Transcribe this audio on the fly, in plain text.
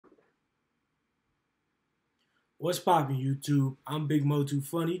What's poppin' YouTube? I'm Big Mo Too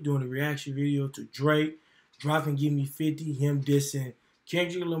Funny doing a reaction video to Drake dropping Give Me 50, him dissing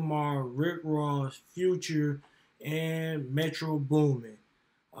Kendrick Lamar, Rick Ross, Future, and Metro Boomin.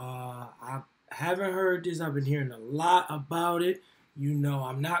 I haven't heard this. I've been hearing a lot about it. You know,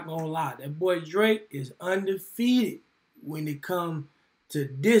 I'm not gonna lie. That boy Drake is undefeated when it comes to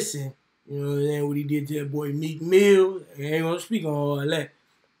dissing. You know what I'm saying? What he did to that boy Meek Mill. I ain't gonna speak on all that.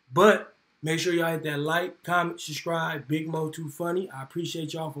 But make sure y'all hit that like, comment, subscribe. Big Mo Too Funny. I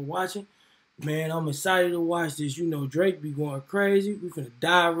appreciate y'all for watching. Man, I'm excited to watch this. You know Drake be going crazy. We finna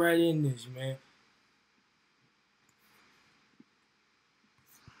dive right in this, man.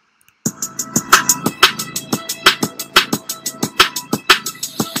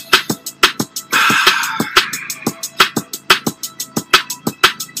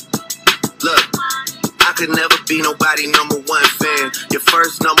 Look, I could never be nobody #1 fan. Your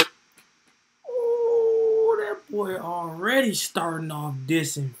first number. Oh, that boy already starting off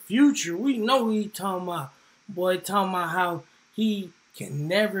dissing Future. We know what he talking about. Boy talking about how he can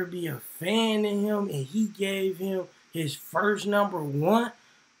never be a fan of him and he gave him his first #1.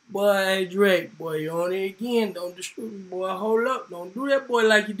 Boy, Drake, boy, you on it again. Don't destroy me, boy. Hold up. Don't do that boy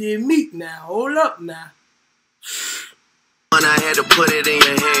like you did Meek now. Hold up now. I had to put it in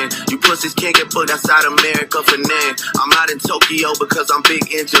your hand. You pussies can't get booked outside America for nan. I'm out in Tokyo because I'm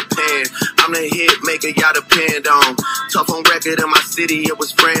big in Japan. I'm the hit maker y'all depend on. Tough on record in my city, it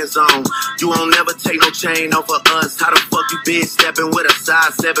was friend zone. You won't never take no chain off of us. How the fuck you been stepping with a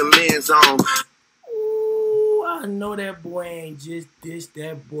size 7 men's on? Ooh, I know that boy ain't just dissed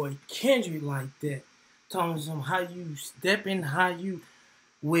that boy Kendrick like that. Talking some how you stepping, how you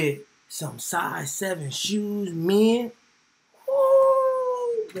with some size 7 shoes, men.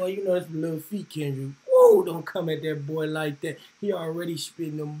 Boy, you know it's little feet, Kendrick. Whoa, don't come at that boy like that. He already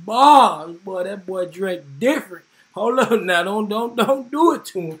spitting them bars. Boy, that boy Drake different. Hold up now, don't do it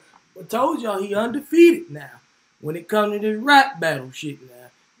to him. I told y'all he undefeated now. When it comes to this rap battle shit now.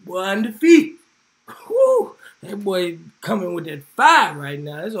 Boy, undefeated. Woo, that boy coming with that fire right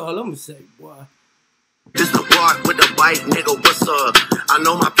now. That's all I'm gonna say, boy. This the part with the white nigga, what's up? I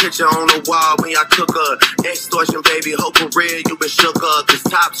know my picture on the wall when y'all cook up. Extortion, baby, whole career you been shook up. Cause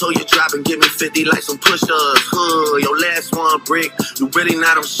top told you drop and give me 50 like some push-ups. Your last one brick, you really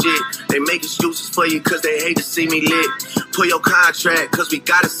not on shit. They make excuses for you cause they hate to see me lit. Pull your contract cause we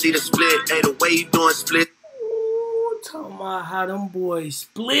gotta see the split. Hey, the way you doing split. Ooh, talking about how them boys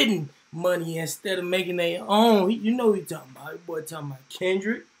splitting money instead of making their own. You know what he talking about. That boy talking about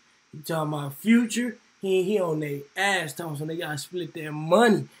Kendrick. He talking about Future. He on their ass talking so they gotta split their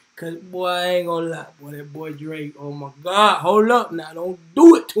money. Cause boy, I ain't gonna lie, boy, that boy Drake, oh my God, hold up now, don't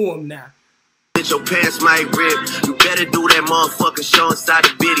do it to him now. Your pants might rip. You better do that motherfucking show inside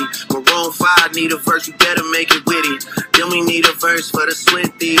the bitty. Maroon 5 need a verse, you better make it witty. Then we need a verse for the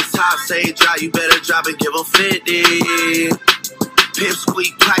Swifties. Top say drop, you better drop and give them 50. Pip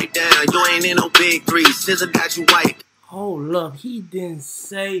squeak, pipe down, you ain't in no big 3. Scissor got you white. Hold up, he didn't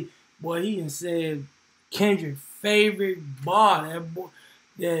say, boy, he didn't say Kendrick's favorite bar. That boy,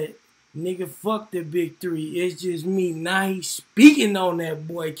 that nigga fuck the big 3. It's just me. Now he's speaking on that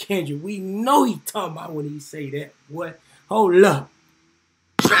boy Kendrick. We know he talking about when he say that, boy. Hold up.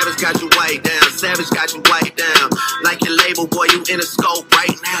 Travis got you white down. Savage got you white down. Like your label, boy, you in a scope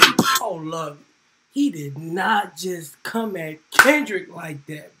right now. Hold up. He did not just come at Kendrick like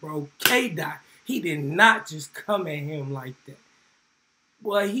that, bro. K-Dot. He did not just come at him like that.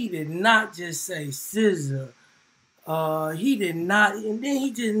 Boy, he did not just say scissor. He did not, and then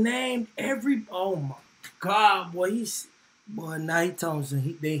he just named every. Oh my God, boy, boy. Now he telling us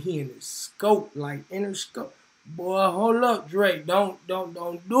he in the scope, like inner scope. Boy, hold up, Drake. Don't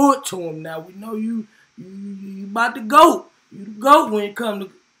do it to him. Now we know you about to go. You the goat when it come to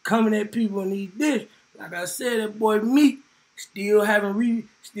coming at people and these dish. Like I said, that boy Meek still having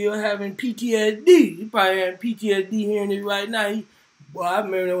PTSD. He probably having PTSD hearing it right now. Boy, I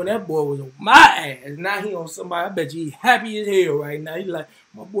remember when that boy was on my ass. Now he on somebody. I bet you he happy as hell right now. He like,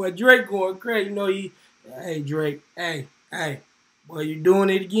 my boy Drake going crazy. You know, hey, Drake, hey, boy, you doing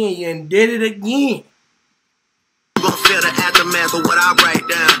it again. You done did it again. You gon' feel the aftermath of what I write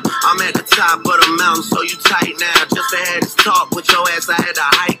down. I'm at the top of the mountain, so you tight now. Just to have this talk with your ass, I had to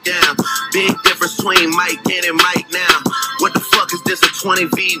hike down. Big difference between Mike then and Mike now. What the fuck is this, a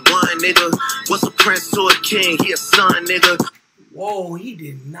 20v1, nigga? What's a prince to a king? He a son, nigga. Whoa, he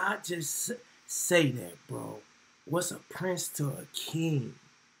did not just say that, bro. What's a prince to a king?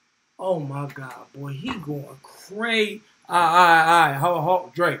 Oh my God, boy, he going crazy. All right,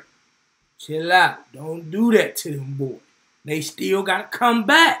 hold, Drake. Chill out. Don't do that to them boys. They still got to come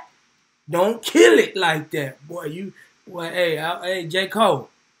back. Don't kill it like that, boy. Hey, J. Cole,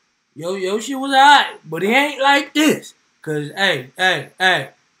 yo shit was alright, but it ain't like this. Cause hey,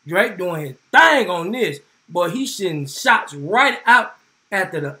 Drake doing his thing on this, but he sending shots right out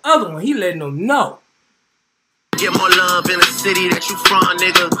after the other one. He letting them know. Get more love in the city that you from,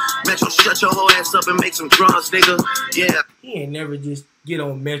 nigga. Metro, shut your whole ass up and make some drums, nigga. Yeah. He ain't never just get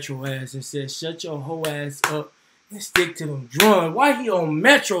on Metro ass and said, shut your whole ass up and stick to them drums. Why he on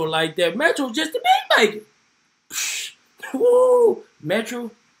Metro like that? Metro just a beat maker. Woo!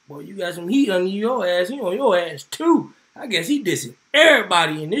 Metro, boy, you got some heat under your ass. He on your ass too. I guess he dissing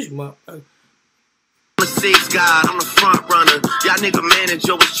everybody in this month. I'm a six god, I'm the front runner. Y'all nigga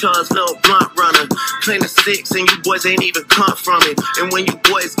manager was Chud's little blunt runner. Playing the six and you boys ain't even come from it. And when you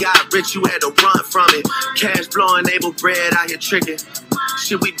boys got rich, you had to run from it. Cash blowing, able bread out here tricking.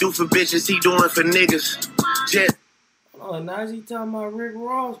 Shit we do for bitches, he doing for niggas. Just oh, now he talking about Rick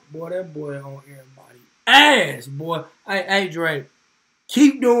Ross? Boy, that boy on everybody ass, boy. Hey, Drake,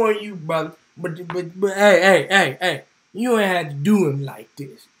 keep doing you, brother. But hey, you ain't have to do him like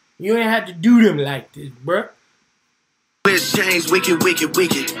this. You ain't have to do them like this, bruh. Bitch change, wicked.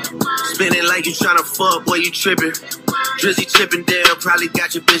 Spinning like you tryna fuck, boy, you tripping. Drizzy Chippendale, probably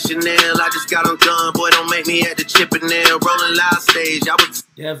got your bitch in nail. I just got them done, boy, don't make me at the Chippendale. Rolling loud stage, I was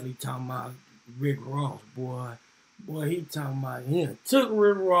definitely talking about Rick Ross, boy. Boy, he talking about, he done took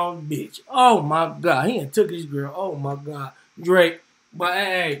Rick Ross, bitch. Oh, my God. He done took his girl. Oh, my God. Drake. But,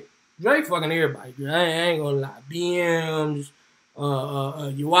 hey, Drake fucking everybody, girl. I ain't gonna lie. BMs,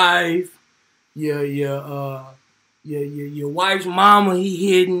 your wife, your wife's mama, he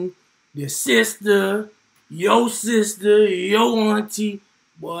hidden, your sister, your auntie.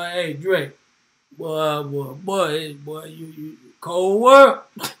 Boy, hey, Drake. Boy, you cold work.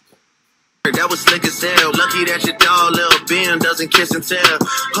 That was slick as hell. Lucky that your dog, Lil Ben, doesn't kiss and tell.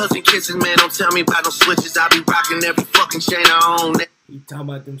 Husband kisses, man, don't tell me about no switches. I be rocking every fucking chain I own. He talking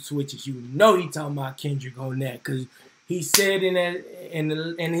about them switches. You know he talking about Kendrick on that, cause he said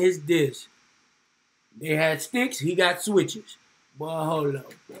in his diss, they had sticks, he got switches. Boy, hold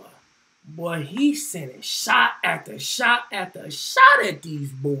up, boy. Boy, he sending shot after shot after shot at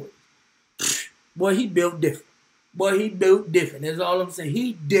these boys. Boy, he built different. Boy, he built different. That's all I'm saying.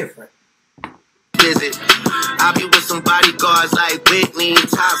 He different. Visit. I be with some bodyguards like Whitney.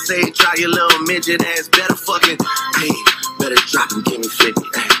 Top say, try your little midget ass. Better fucking, hey, better drop and give me 50.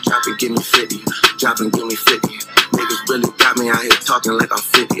 Hey, drop and give me 50. Drop and give me 50. Niggas really got me out here talking like I'm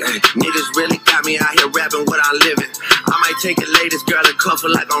 50. Hey, niggas really got me out here rapping what I live in. I might take a latest girl and cuff her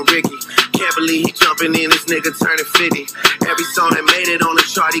like I'm Ricky. Can't believe he jumping in, this nigga turning 50. Every song that made it on the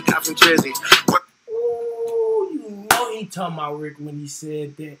chart he got from Drizzy. Ooh, you know he talking about Rick when he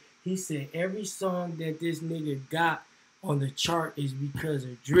said that. He said every song that this nigga got on the chart is because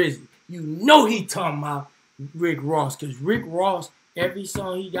of Drizzy. You know he talking about Rick Ross, because Rick Ross, every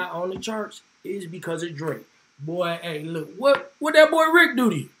song he got on the charts is because of Drake. Boy, hey, look, what that boy Rick do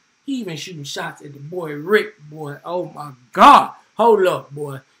to you? He even shooting shots at the boy Rick, boy. Oh my God. Hold up,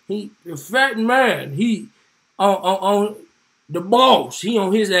 boy. He the fat man, he on the boss, he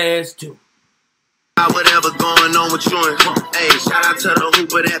on his ass too. Whatever going on with you and hey, shout out to the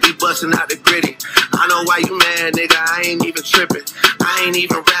hooper that be busting out the gritty. I know why you mad, nigga. I ain't even tripping. I ain't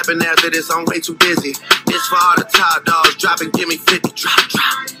even rapping after this. I'm way too busy. This for all the top dogs. Drop and give me 50. Drop.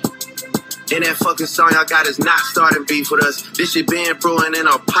 And that fucking song y'all got is not starting beef with us. This shit been brewing in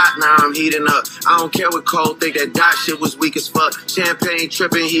a pot, now I'm heating up. I don't care what Cole think, that dot shit was weak as fuck. Champagne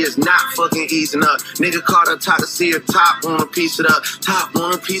tripping, he is not fucking easing up. Nigga caught up top to see a top, wanna piece it up. Top,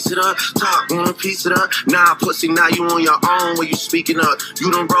 wanna piece it up. Top, wanna piece it up. Nah, pussy, now you on your own when you speaking up.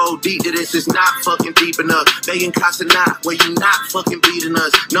 You done roll deep to this, it's not fucking deep enough. Begging Casa not, where you not fucking beating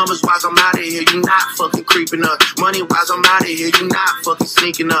us. Numbers wise, I'm out of here, you not fucking creeping up. Money wise, I'm out of here, you not fucking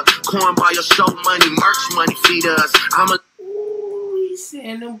sneaking up. Corn by your show money, merch money, feed us. Ooh, he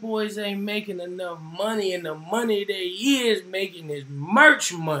saying them boys ain't making enough money, and the money they is making is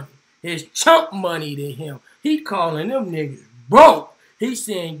merch money. It's chump money to him. He calling them niggas broke. He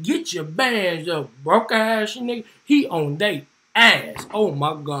saying, get your bands up, broke ass nigga. He on they ass. Oh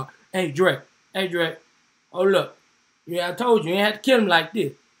my God. Hey Drake. Oh look. Yeah, I told you ain't have to kill him like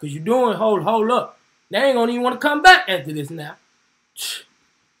this. Cause you doing hold up. They ain't gonna even want to come back after this now.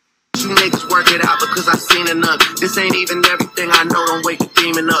 You niggas work it out because I seen enough. This ain't even everything I know, don't wake a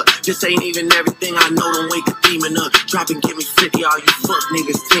demon up. This ain't even everything I know, don't wake a demon up. Drop and give me 50, all you fuck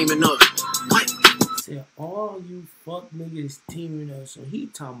niggas teaming up. What? Said all you fuck niggas teaming up. So he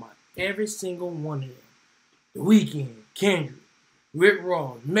talking about every single one of them. The Weeknd, Kendrick, Rick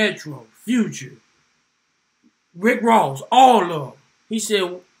Ross, Metro, Future, Rick Ross, all of them. He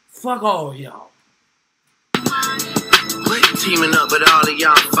said Fuck all y'all. Quit teaming up, but all of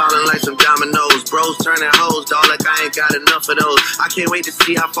y'all falling like some dominoes. Bros turning hoes, dog, like I ain't got enough of those. I can't wait to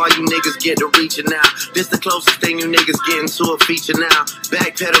see how far you niggas get to reaching now. This the closest thing you niggas getting to a feature now.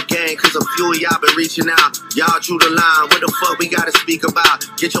 Backpedal gang, cause a few of y'all been reaching out. Y'all drew the line, what the fuck we gotta speak about?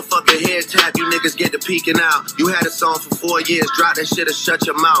 Get your fucking head tapped, you niggas get to peeking out. You had a song for 4 years, drop that shit or shut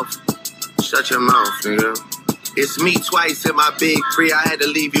your mouth. Shut your mouth, nigga. It's me twice in my big three, I had to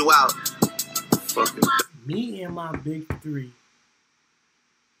leave you out. Fucking Me and my big three,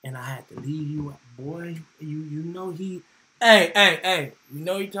 and I had to leave you out. Boy, you know he... Hey. We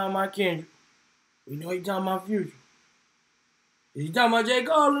know he talking about Kendrick. We know he talking about Future. Is he talking about J.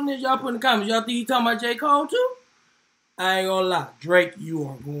 Cole in this? Y'all put in the comments. Y'all think he talking about J. Cole too? I ain't gonna lie. Drake, you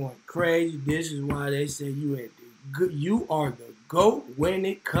are going crazy. This is why they say you are the GOAT when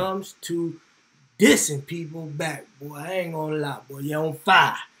it comes to dissing people back. Boy, I ain't gonna lie. Boy, you on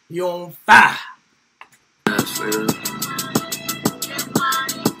fire. You on fire.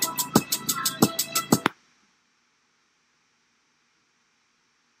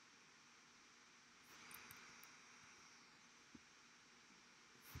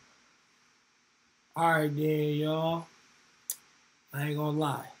 Alright then, y'all. I ain't gonna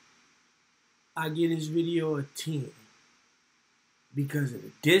lie. I give this video a 10. Because of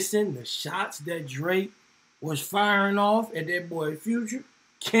the dissing, the shots that Drake was firing off at that boy Future,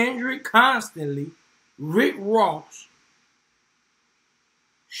 Kendrick constantly, Rick Ross.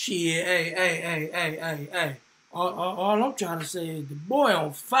 Shit, hey. All I'm trying to say is the boy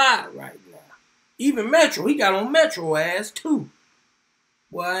on fire right now. Even Metro, he got on Metro ass too.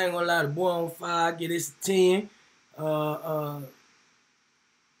 Boy, I ain't gonna lie, the boy on fire. I give this a 10.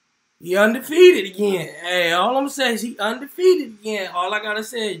 He undefeated again. Hey, all I'm saying is he undefeated again. All I gotta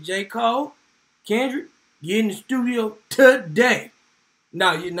say is J. Cole, Kendrick, get in the studio today.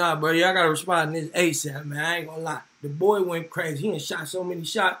 Nah, bro. Y'all gotta respond to this ASAP, man. I ain't gonna lie. The boy went crazy. He done shot so many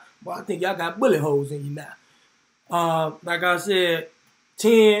shots. But I think y'all got bullet holes in you now. Like I said,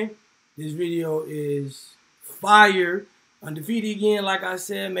 10. This video is fire. Undefeated again, like I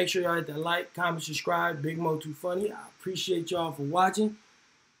said. Make sure y'all hit that like, comment, subscribe. Big Mo Too Funny. I appreciate y'all for watching.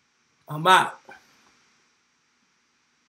 I'm out.